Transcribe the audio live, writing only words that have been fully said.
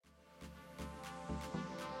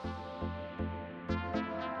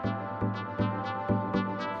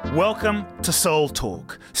Welcome to Soul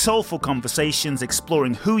Talk, soulful conversations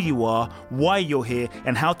exploring who you are, why you're here,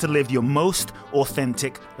 and how to live your most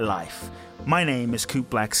authentic life. My name is Coop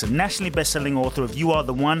Blackson, nationally best-selling author of You Are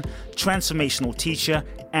the One, transformational teacher,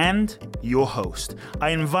 and your host.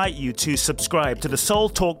 I invite you to subscribe to the Soul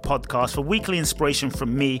Talk podcast for weekly inspiration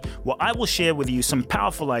from me, where I will share with you some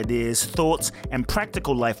powerful ideas, thoughts, and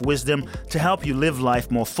practical life wisdom to help you live life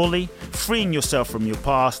more fully, freeing yourself from your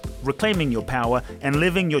past, reclaiming your power, and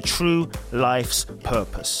living your true life's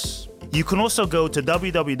purpose. You can also go to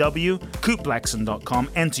www.coopblackson.com,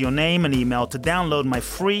 enter your name and email to download my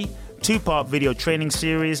free 2-part video training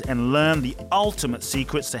series and learn the ultimate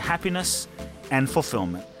secrets to happiness and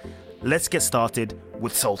fulfillment. Let's get started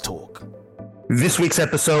with Soul Talk. This week's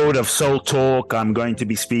episode of Soul Talk, I'm going to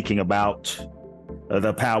be speaking about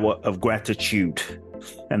the power of gratitude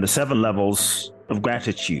and the 7 levels of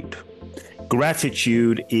gratitude.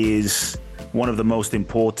 Gratitude is one of the most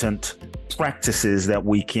important practices that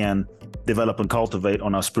we can develop and cultivate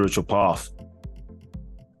on our spiritual path.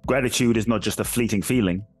 Gratitude is not just a fleeting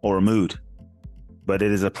feeling or a mood, but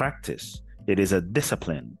it is a practice. It is a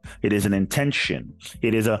discipline. It is an intention.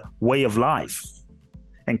 It is a way of life.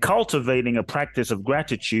 And cultivating a practice of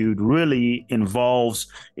gratitude really involves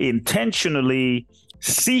intentionally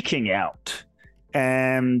seeking out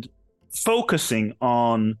and focusing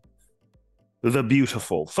on the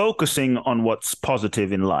beautiful, focusing on what's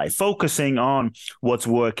positive in life, focusing on what's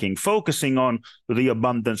working, focusing on the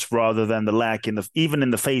abundance rather than the lack, even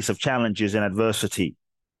in the face of challenges and adversity.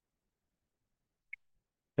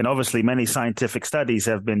 And obviously, many scientific studies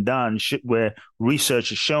have been done where research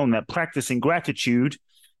has shown that practicing gratitude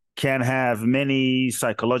can have many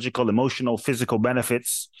psychological, emotional, physical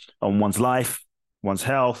benefits on one's life, one's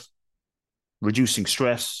health, reducing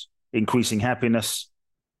stress, increasing happiness.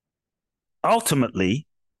 Ultimately,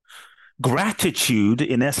 gratitude,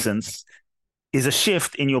 in essence, is a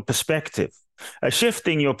shift in your perspective. A shift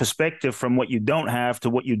in your perspective from what you don't have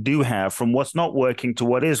to what you do have, from what's not working to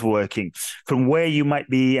what is working, from where you might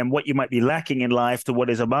be and what you might be lacking in life to what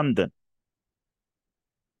is abundant.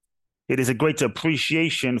 It is a greater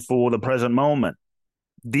appreciation for the present moment,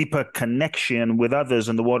 deeper connection with others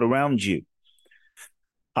and the world around you.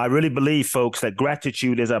 I really believe, folks, that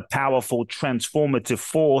gratitude is a powerful, transformative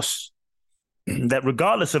force that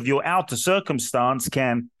regardless of your outer circumstance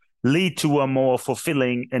can lead to a more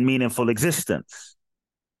fulfilling and meaningful existence.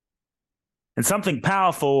 And something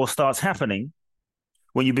powerful starts happening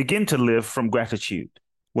when you begin to live from gratitude.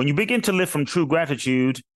 When you begin to live from true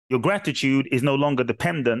gratitude, your gratitude is no longer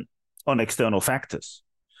dependent on external factors.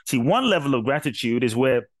 See, one level of gratitude is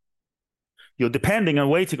where you're depending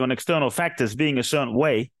and waiting on external factors being a certain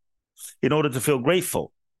way in order to feel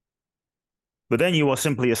grateful. But then you are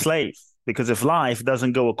simply a slave. Because if life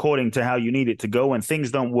doesn't go according to how you need it to go and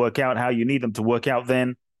things don't work out how you need them to work out,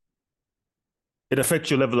 then it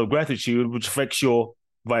affects your level of gratitude, which affects your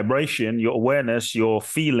vibration, your awareness, your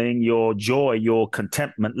feeling, your joy, your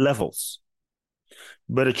contentment levels.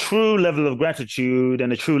 But a true level of gratitude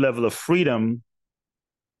and a true level of freedom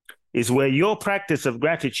is where your practice of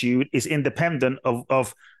gratitude is independent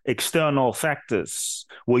of external factors,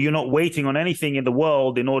 where you're not waiting on anything in the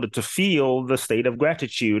world in order to feel the state of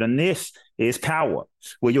gratitude. And this is power,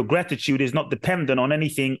 where your gratitude is not dependent on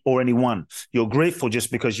anything or anyone. You're grateful just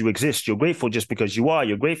because you exist. You're grateful just because you are.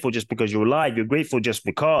 You're grateful just because you're alive. You're grateful just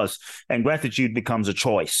because. And gratitude becomes a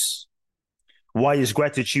choice. Why is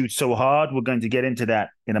gratitude so hard? We're going to get into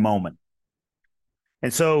that in a moment.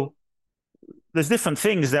 And so there's different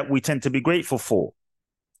things that we tend to be grateful for.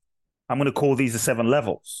 I'm going to call these the 7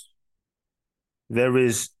 levels. There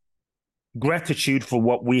is gratitude for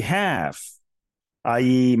what we have,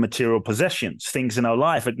 i.e. material possessions, things in our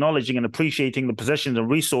life, acknowledging and appreciating the possessions and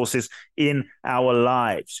resources in our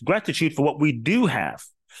lives. Gratitude for what we do have,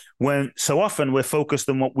 when so often we're focused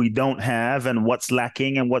on what we don't have and what's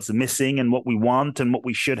lacking and what's missing and what we want and what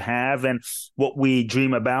we should have and what we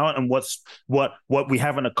dream about and what we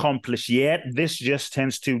haven't accomplished yet. This just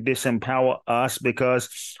tends to disempower us,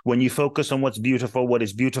 because when you focus on what's beautiful, what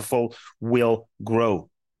is beautiful will grow.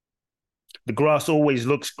 The grass always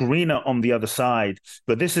looks greener on the other side,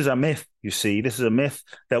 but this is a myth, you see. This is a myth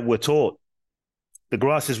that we're taught. The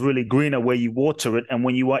grass is really greener where you water it. And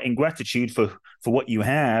when you are in gratitude for what you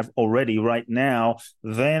have already right now,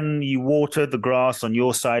 then you water the grass on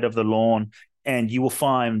your side of the lawn and you will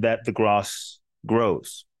find that the grass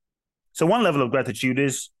grows. So one level of gratitude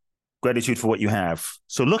is gratitude for what you have.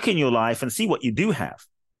 So look in your life and see what you do have.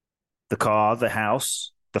 The car, the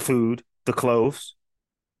house, the food, the clothes.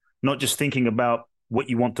 Not just thinking about what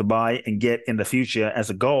you want to buy and get in the future as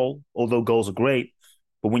a goal, although goals are great,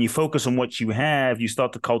 But when you focus on what you have, you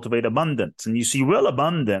start to cultivate abundance. And you see, real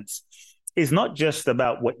abundance is not just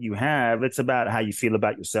about what you have, it's about how you feel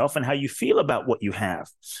about yourself and how you feel about what you have.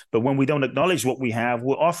 But when we don't acknowledge what we have,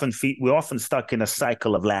 we're often stuck in a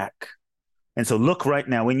cycle of lack. And so look right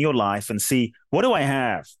now in your life and see, what do I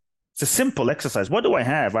have? It's a simple exercise. What do I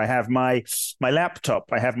have? I have my laptop.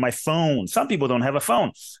 I have my phone. Some people don't have a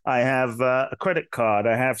phone. I have a credit card.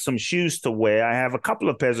 I have some shoes to wear. I have a couple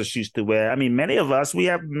of pairs of shoes to wear. I mean, many of us, we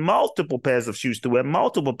have multiple pairs of shoes to wear,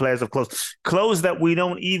 multiple pairs of clothes that we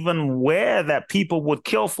don't even wear, that people would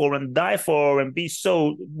kill for and die for and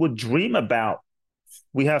would dream about.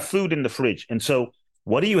 We have food in the fridge. And so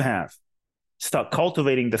what do you have? Start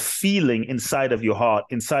cultivating the feeling inside of your heart,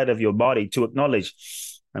 inside of your body, to acknowledge,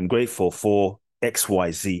 I'm grateful for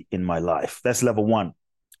XYZ in my life. That's level one.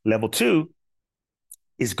 Level two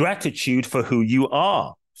is gratitude for who you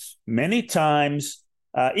are. Many times,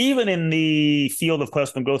 even in the field of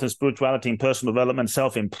personal growth and spirituality and personal development,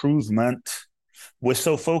 self-improvement, we're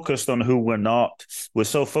so focused on who we're not. We're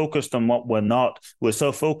so focused on what we're not. We're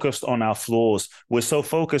so focused on our flaws. We're so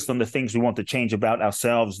focused on the things we want to change about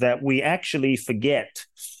ourselves that we actually forget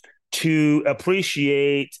to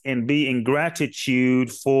appreciate and be in gratitude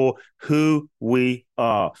for who we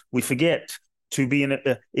are. We forget to be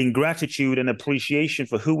in gratitude and appreciation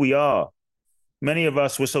for who we are. Many of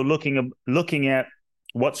us were so looking at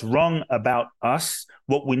what's wrong about us,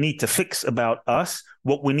 what we need to fix about us,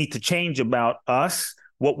 what we need to change about us,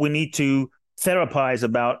 what we need to therapize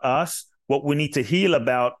about us, what we need to heal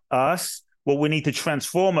about us, what we need to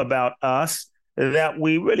transform about us, that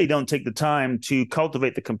we really don't take the time to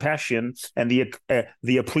cultivate the compassion and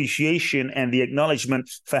the appreciation and the acknowledgement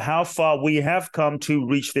for how far we have come to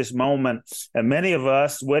reach this moment. And many of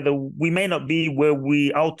us, whether we may not be where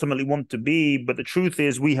we ultimately want to be, but the truth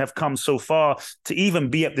is we have come so far to even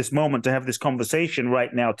be at this moment, to have this conversation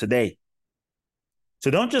right now today. So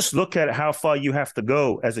don't just look at how far you have to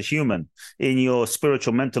go as a human in your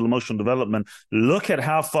spiritual, mental, emotional development. Look at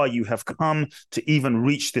how far you have come to even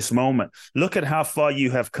reach this moment. Look at how far you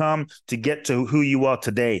have come to get to who you are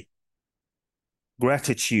today.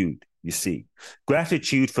 Gratitude, you see.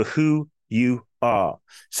 Gratitude for who you are.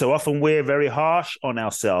 So often we're very harsh on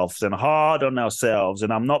ourselves and hard on ourselves,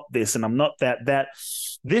 and I'm not this and I'm not that.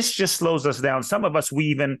 This just slows us down. Some of us, we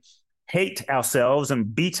even hate ourselves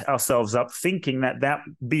and beat ourselves up, thinking that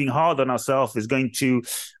being hard on ourselves is going to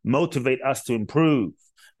motivate us to improve.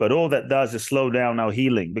 But all that does is slow down our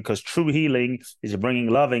healing, because true healing is bringing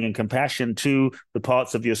loving and compassion to the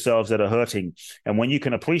parts of yourselves that are hurting. And when you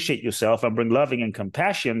can appreciate yourself and bring loving and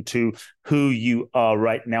compassion to who you are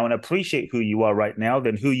right now and appreciate who you are right now,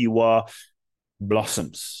 then who you are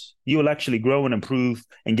blossoms. You will actually grow and improve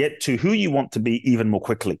and get to who you want to be even more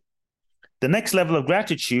quickly. The next level of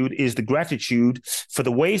gratitude is the gratitude for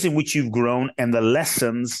the ways in which you've grown and the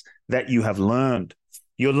lessons that you have learned.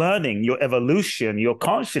 Your learning, your evolution, your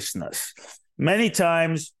consciousness. Many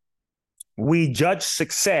times we judge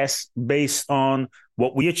success based on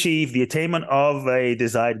what we achieve, the attainment of a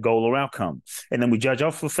desired goal or outcome. And then we judge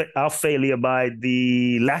our failure by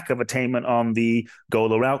the lack of attainment on the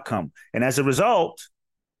goal or outcome. And as a result,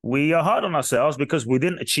 we are hard on ourselves because we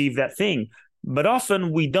didn't achieve that thing. But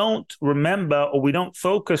often we don't remember, or we don't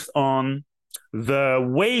focus on the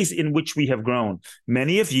ways in which we have grown.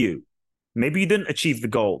 Many of you, maybe you didn't achieve the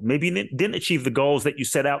goal. Maybe you didn't achieve the goals that you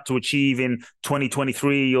set out to achieve in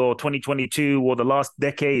 2023 or 2022 or the last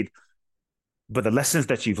decade. But the lessons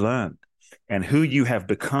that you've learned and who you have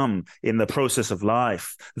become in the process of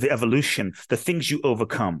life, the evolution, the things you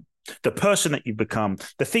overcome, the person that you've become,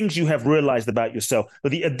 the things you have realized about yourself,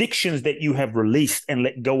 the addictions that you have released and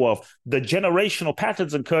let go of, the generational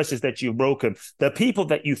patterns and curses that you've broken, the people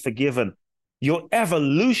that you've forgiven. Your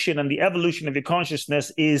evolution and the evolution of your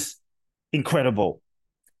consciousness is incredible.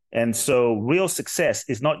 And so real success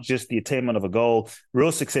is not just the attainment of a goal.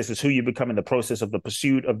 Real success is who you become in the process of the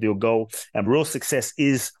pursuit of your goal. And real success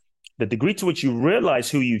is the degree to which you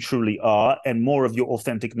realize who you truly are and more of your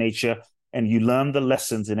authentic nature, and you learn the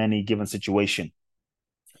lessons in any given situation.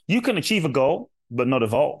 You can achieve a goal, but not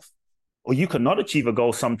evolve. Or you cannot achieve a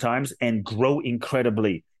goal sometimes and grow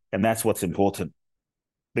incredibly. And that's what's important.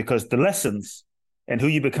 Because the lessons and who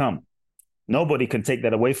you become, nobody can take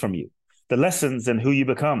that away from you. The lessons and who you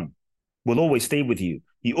become will always stay with you.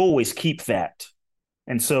 You always keep that.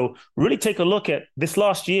 And so really take a look at this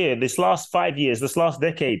last year, this last 5 years, this last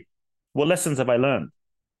decade. What lessons have I learned?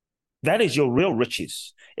 That is your real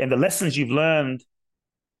riches. And the lessons you've learned,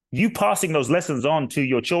 you passing those lessons on to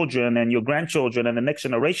your children and your grandchildren and the next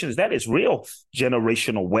generations, that is real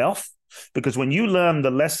generational wealth. Because when you learn the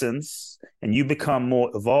lessons and you become more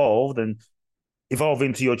evolved and evolve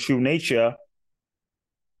into your true nature,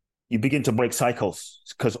 you begin to break cycles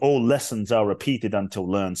because all lessons are repeated until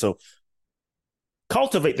learned. So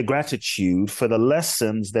cultivate the gratitude for the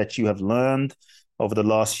lessons that you have learned over the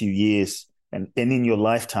last few years and in your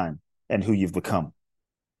lifetime and who you've become.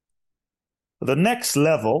 The next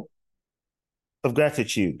level of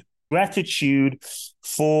gratitude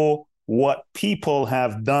for what people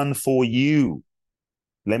have done for you.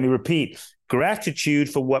 Let me repeat, gratitude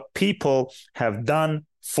for what people have done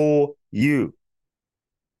for you.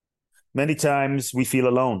 Many times we feel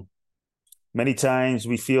alone. Many times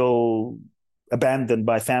we feel abandoned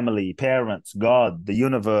by family, parents, God, the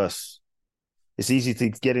universe. It's easy to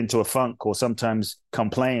get into a funk or sometimes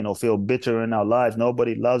complain or feel bitter in our lives.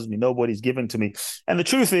 Nobody loves me. Nobody's giving to me. And the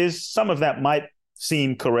truth is, some of that might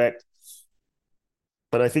seem correct.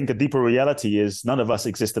 But I think the deeper reality is none of us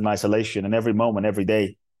exist in isolation. And every moment, every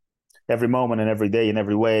day, every moment and every day, in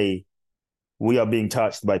every way, we are being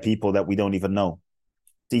touched by people that we don't even know.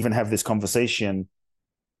 To even have this conversation,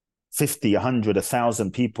 50, 100,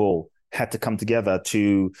 1,000 people had to come together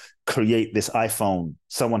to create this iPhone.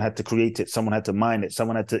 Someone had to create it. Someone had to mine it.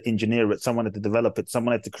 Someone had to engineer it. Someone had to develop it.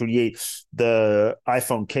 Someone had to create the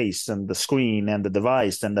iPhone case and the screen and the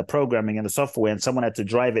device and the programming and the software. And someone had to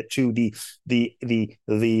drive it to the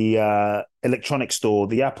electronic store,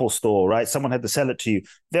 the Apple store, right? Someone had to sell it to you.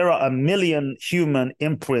 There are a million human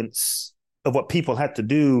imprints of what people had to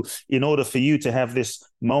do in order for you to have this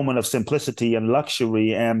moment of simplicity and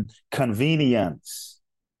luxury and convenience.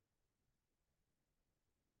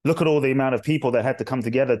 Look at all the amount of people that had to come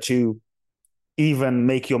together to even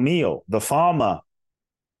make your meal. The farmer,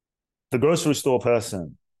 the grocery store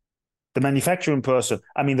person, the manufacturing person.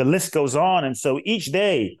 I mean, the list goes on. And so each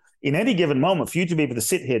day, in any given moment, for you to be able to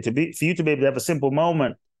sit here, for you to be able to have a simple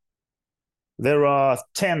moment, there are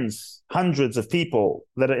tens, hundreds of people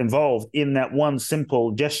that are involved in that one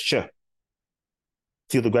simple gesture.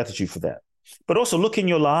 Feel the gratitude for that. But also look in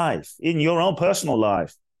your life, in your own personal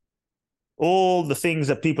life. All the things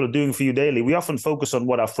that people are doing for you daily. We often focus on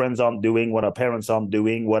what our friends aren't doing, what our parents aren't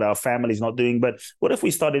doing, what our family's not doing. But what if we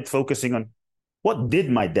started focusing on what did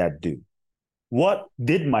my dad do? What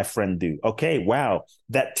did my friend do? Okay, wow,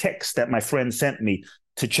 that text that my friend sent me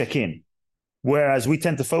to check in. Whereas we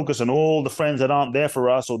tend to focus on all the friends that aren't there for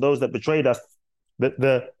us or those that betrayed us.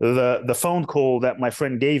 The phone call that my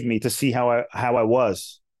friend gave me to see how I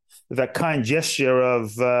was. That kind gesture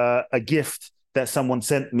of a gift that someone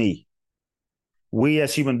sent me. We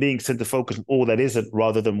as human beings tend to focus on all that isn't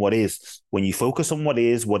rather than what is. When you focus on what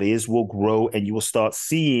is will grow and you will start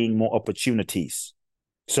seeing more opportunities.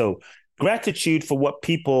 So gratitude for what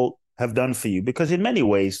people have done for you, because in many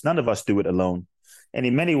ways, none of us do it alone. And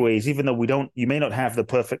in many ways, even though you may not have the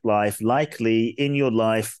perfect life, likely in your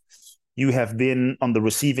life, you have been on the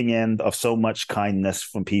receiving end of so much kindness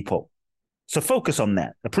from people. So focus on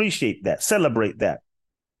that, appreciate that, celebrate that.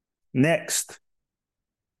 Next.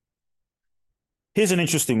 Here's an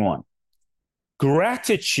interesting one.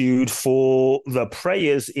 Gratitude for the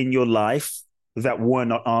prayers in your life that were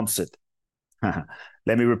not answered.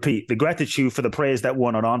 Let me repeat, the gratitude for the prayers that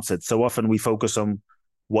were not answered. So often we focus on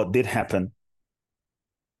what did happen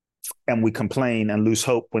and we complain and lose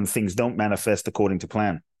hope when things don't manifest according to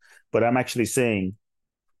plan. But I'm actually saying,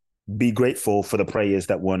 be grateful for the prayers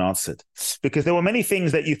that weren't answered, because there were many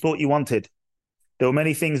things that you thought you wanted. There were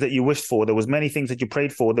many things that you wished for. There was many things that you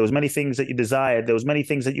prayed for. There was many things that you desired. There was many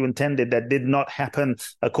things that you intended that did not happen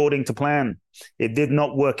according to plan. It did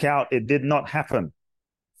not work out. It did not happen.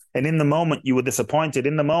 And in the moment you were disappointed.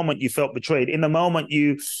 In the moment you felt betrayed. In the moment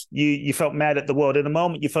you felt mad at the world. In the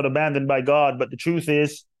moment you felt abandoned by God. But the truth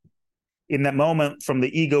is, in that moment, from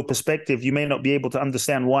the ego perspective, you may not be able to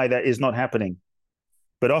understand why that is not happening.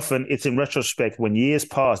 But often it's in retrospect, when years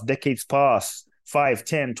pass, decades pass, 5,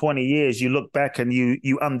 10, 20 years, you look back and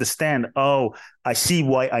you understand, oh, I see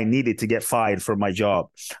why I needed to get fired from my job.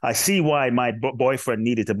 I see why my boyfriend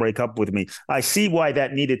needed to break up with me. I see why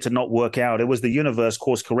that needed to not work out. It was the universe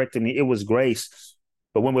course correcting me. It was grace.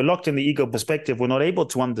 But when we're locked in the ego perspective, we're not able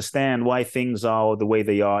to understand why things are the way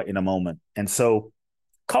they are in a moment. And so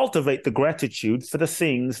cultivate the gratitude for the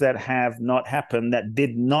things that have not happened, that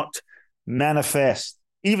did not manifest,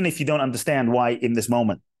 even if you don't understand why in this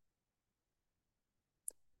moment.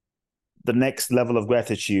 The next level of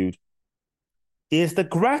gratitude is the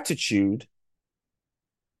gratitude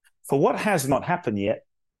for what has not happened yet,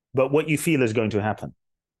 but what you feel is going to happen.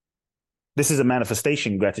 This is a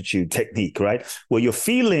manifestation gratitude technique, right? Where you're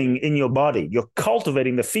feeling in your body, you're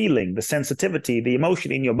cultivating the feeling, the sensitivity, the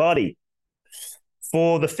emotion in your body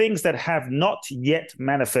for the things that have not yet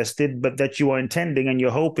manifested, but that you are intending and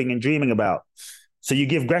you're hoping and dreaming about. So you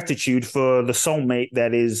give gratitude for the soulmate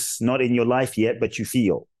that is not in your life yet, but you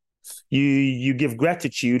feel. You give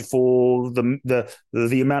gratitude for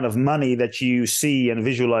the amount of money that you see and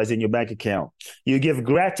visualize in your bank account. You give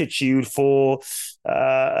gratitude for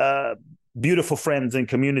beautiful friends and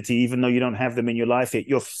community, even though you don't have them in your life yet.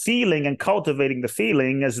 You're feeling and cultivating the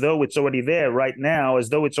feeling as though it's already there right now, as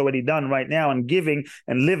though it's already done right now, and giving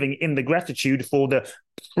and living in the gratitude for the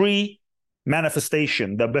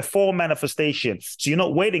manifestation, the before manifestation. So you're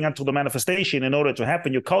not waiting until the manifestation in order to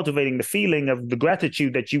happen. You're cultivating the feeling of the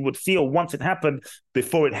gratitude that you would feel once it happened,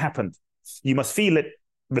 before it happened. You must feel it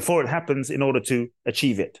before it happens in order to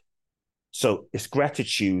achieve it. So it's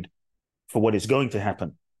gratitude for what is going to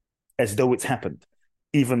happen, as though it's happened,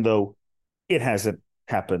 even though it hasn't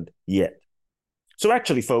happened yet. So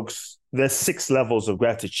actually, folks, there's 6 levels of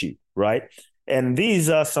gratitude, right? And these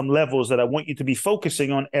are some levels that I want you to be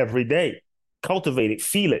focusing on every day. Cultivate it,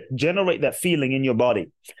 feel it, generate that feeling in your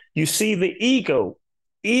body. You see, the ego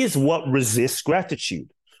is what resists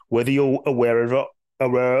gratitude, whether you're aware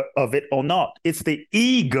of it or not. It's the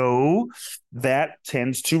ego that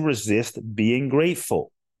tends to resist being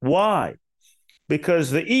grateful. Why?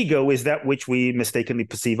 Because the ego is that which we mistakenly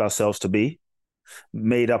perceive ourselves to be,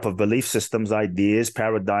 made up of belief systems, ideas,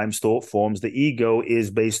 paradigms, thought forms. The ego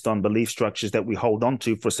is based on belief structures that we hold on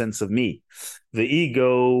to for a sense of me. The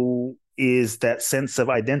ego is that sense of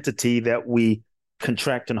identity that we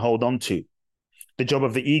contract and hold on to. The job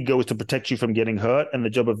of the ego is to protect you from getting hurt, and the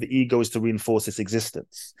job of the ego is to reinforce its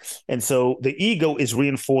existence. And so the ego is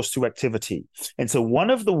reinforced through activity. And so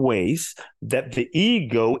one of the ways that the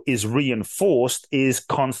ego is reinforced is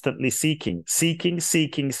constantly seeking,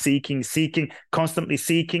 constantly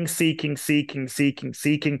seeking.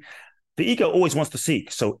 The ego always wants to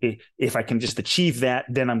seek. So if I can just achieve that,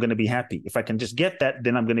 then I'm going to be happy. If I can just get that,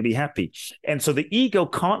 then I'm going to be happy. And so the ego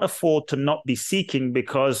can't afford to not be seeking,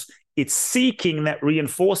 because it's seeking that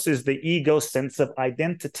reinforces the ego's sense of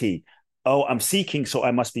identity. Oh, I'm seeking, so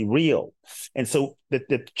I must be real. And so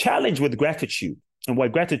the challenge with gratitude, and why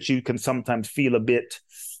gratitude can sometimes feel a bit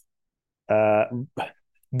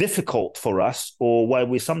difficult for us, or why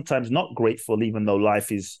we're sometimes not grateful, even though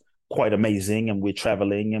life is quite amazing and we're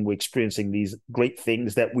traveling and we're experiencing these great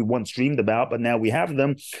things that we once dreamed about, but now we have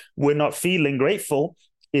them, we're not feeling grateful,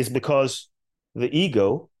 is because the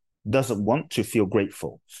ego doesn't want to feel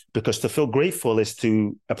grateful. Because to feel grateful is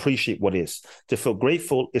to appreciate what is. To feel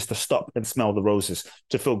grateful is to stop and smell the roses.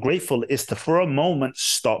 To feel grateful is to, for a moment,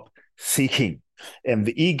 stop seeking. And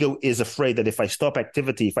the ego is afraid that if I stop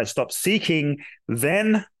activity, if I stop seeking,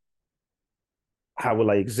 then how will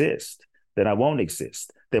I exist? Then I won't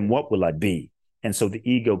exist. Then what will I be? And so the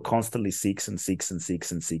ego constantly seeks and seeks and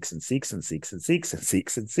seeks and seeks and seeks and seeks and seeks and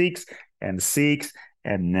seeks and seeks and seeks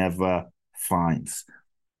and never finds.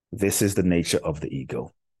 This is the nature of the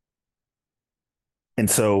ego. And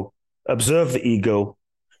so observe the ego,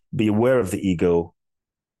 be aware of the ego,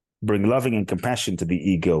 bring loving and compassion to the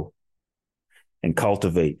ego, and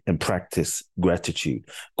cultivate and practice gratitude.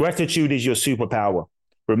 Gratitude is your superpower.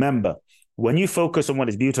 Remember, when you focus on what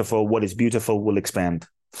is beautiful will expand.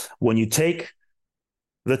 When you take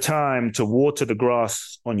the time to water the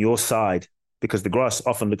grass on your side, because the grass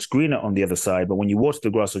often looks greener on the other side, but when you water the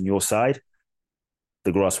grass on your side,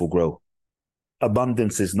 the grass will grow.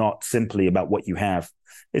 Abundance is not simply about what you have.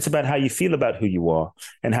 It's about how you feel about who you are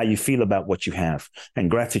and how you feel about what you have. And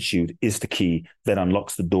gratitude is the key that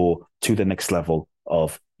unlocks the door to the next level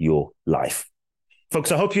of your life.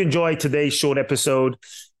 Folks, I hope you enjoyed today's short episode.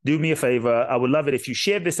 Do me a favor. I would love it if you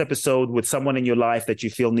shared this episode with someone in your life that you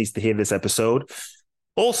feel needs to hear this episode.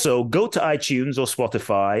 Also, go to iTunes or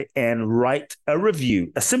Spotify and write a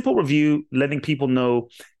review, a simple review, letting people know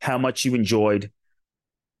how much you enjoyed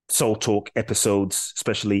Soul Talk episodes,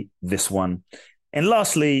 especially this one. And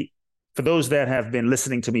lastly, for those that have been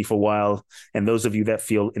listening to me for a while, and those of you that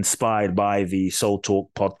feel inspired by the Soul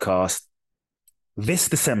Talk podcast, this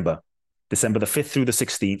December the 5th through the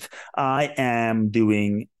 16th, I am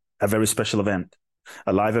doing a very special event,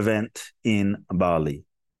 a live event in Bali.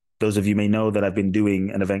 Those of you may know that I've been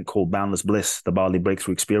doing an event called Boundless Bliss, the Bali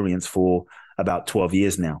Breakthrough Experience, for about 12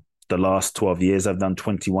 years now. The last 12 years, I've done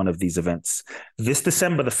 21 of these events. This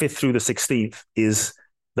December, the 5th through the 16th, is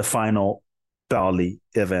the final Bali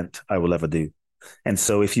event I will ever do. And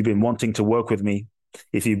so if you've been wanting to work with me,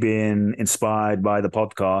 if you've been inspired by the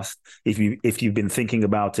podcast, if you've been thinking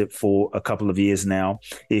about it for a couple of years now,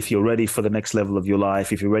 if you're ready for the next level of your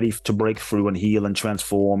life, if you're ready to break through and heal and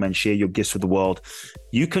transform and share your gifts with the world,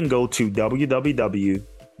 you can go to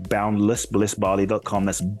www.boundlessblissbali.com.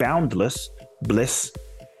 That's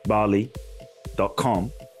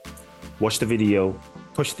boundlessblissbali.com. Watch the video,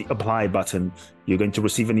 push the apply button. You're going to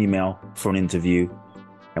receive an email for an interview,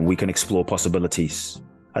 and we can explore possibilities.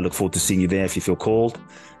 I look forward to seeing you there if you feel called.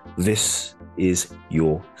 This is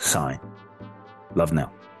your sign. Love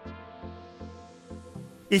now.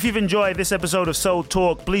 If you've enjoyed this episode of Soul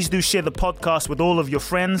Talk, please do share the podcast with all of your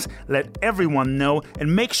friends. Let everyone know,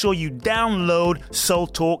 and make sure you download Soul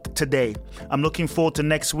Talk today. I'm looking forward to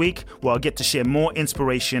next week, where I'll get to share more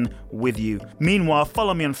inspiration with you. Meanwhile,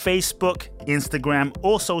 follow me on Facebook, Instagram,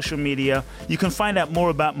 or social media. You can find out more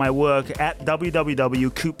about my work at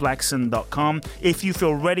www.coopblackson.com. If you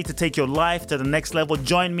feel ready to take your life to the next level,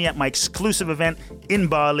 join me at my exclusive event in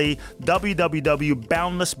Bali,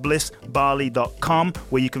 www.boundlessblissbali.com,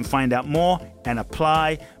 where you can find out more and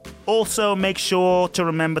apply. Also, make sure to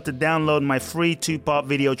remember to download my free 2-part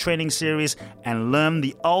video training series and learn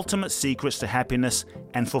the ultimate secrets to happiness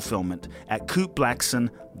and fulfillment at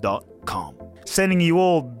coopblackson.com. Sending you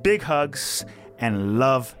all big hugs and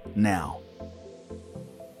love now.